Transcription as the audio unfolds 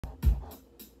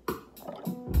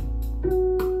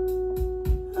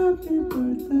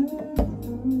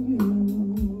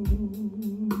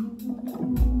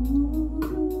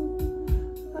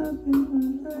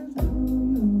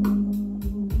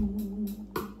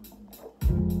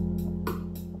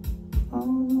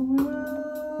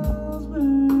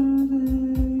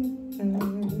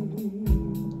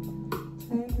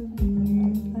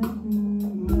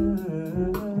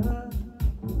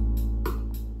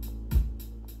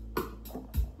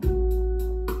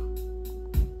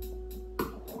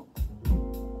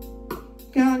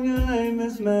Count your name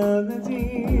and smell the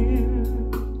tears.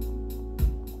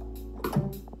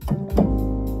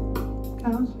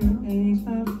 Count your age,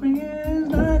 my friends,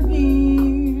 not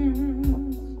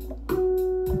years.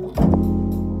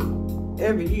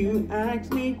 Ever you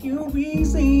ask, make you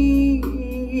receive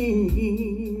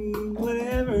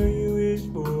whatever you wish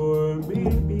for.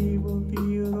 Baby, will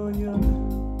feel on your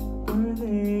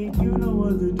birthday. You know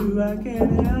what to do, I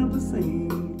can't help but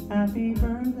sing. Happy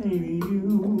birthday to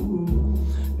you.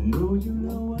 No, you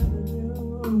know what to do.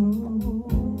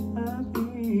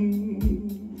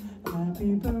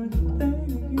 Happy birthday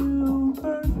to you.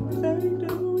 Birthday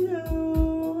to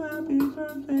you. Happy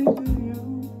birthday to you.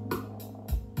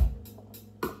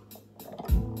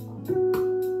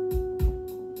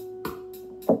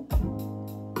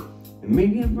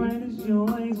 Make your brightest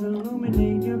joys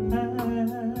illuminate your path.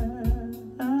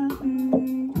 Happy.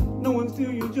 No one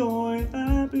steal your joy.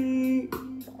 Happy.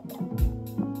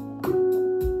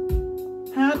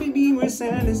 Happy be where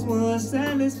sadness was,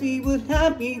 sadness be what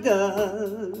happy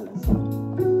does.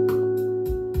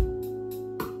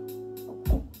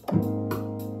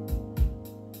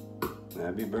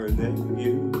 Happy birthday to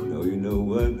you, know you know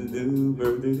what to do.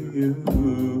 Birthday to you,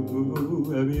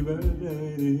 happy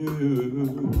birthday to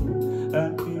you.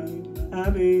 Happy,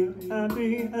 happy,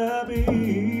 happy,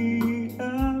 happy,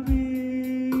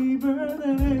 happy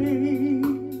birthday.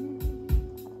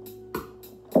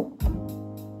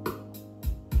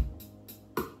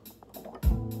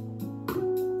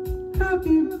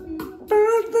 Happy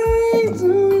birthday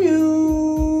to you.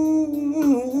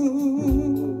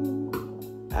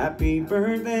 Happy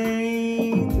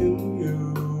birthday to you.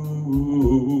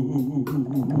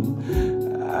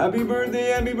 Happy birthday,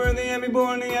 happy birthday, happy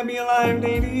birthday, happy alive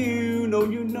day to you. Know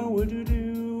you know what to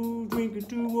do. Drink it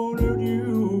too, won't hurt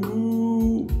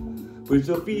you. Put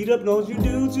your feet up, don't you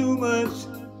do too much.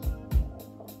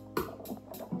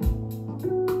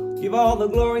 Give all the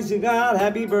glories you got.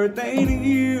 Happy birthday to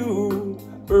you.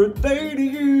 Birthday to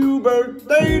you.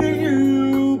 Birthday to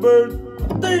you.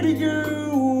 Birthday to you.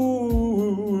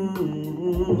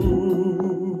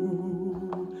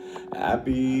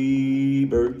 Happy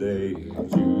birthday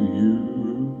to you.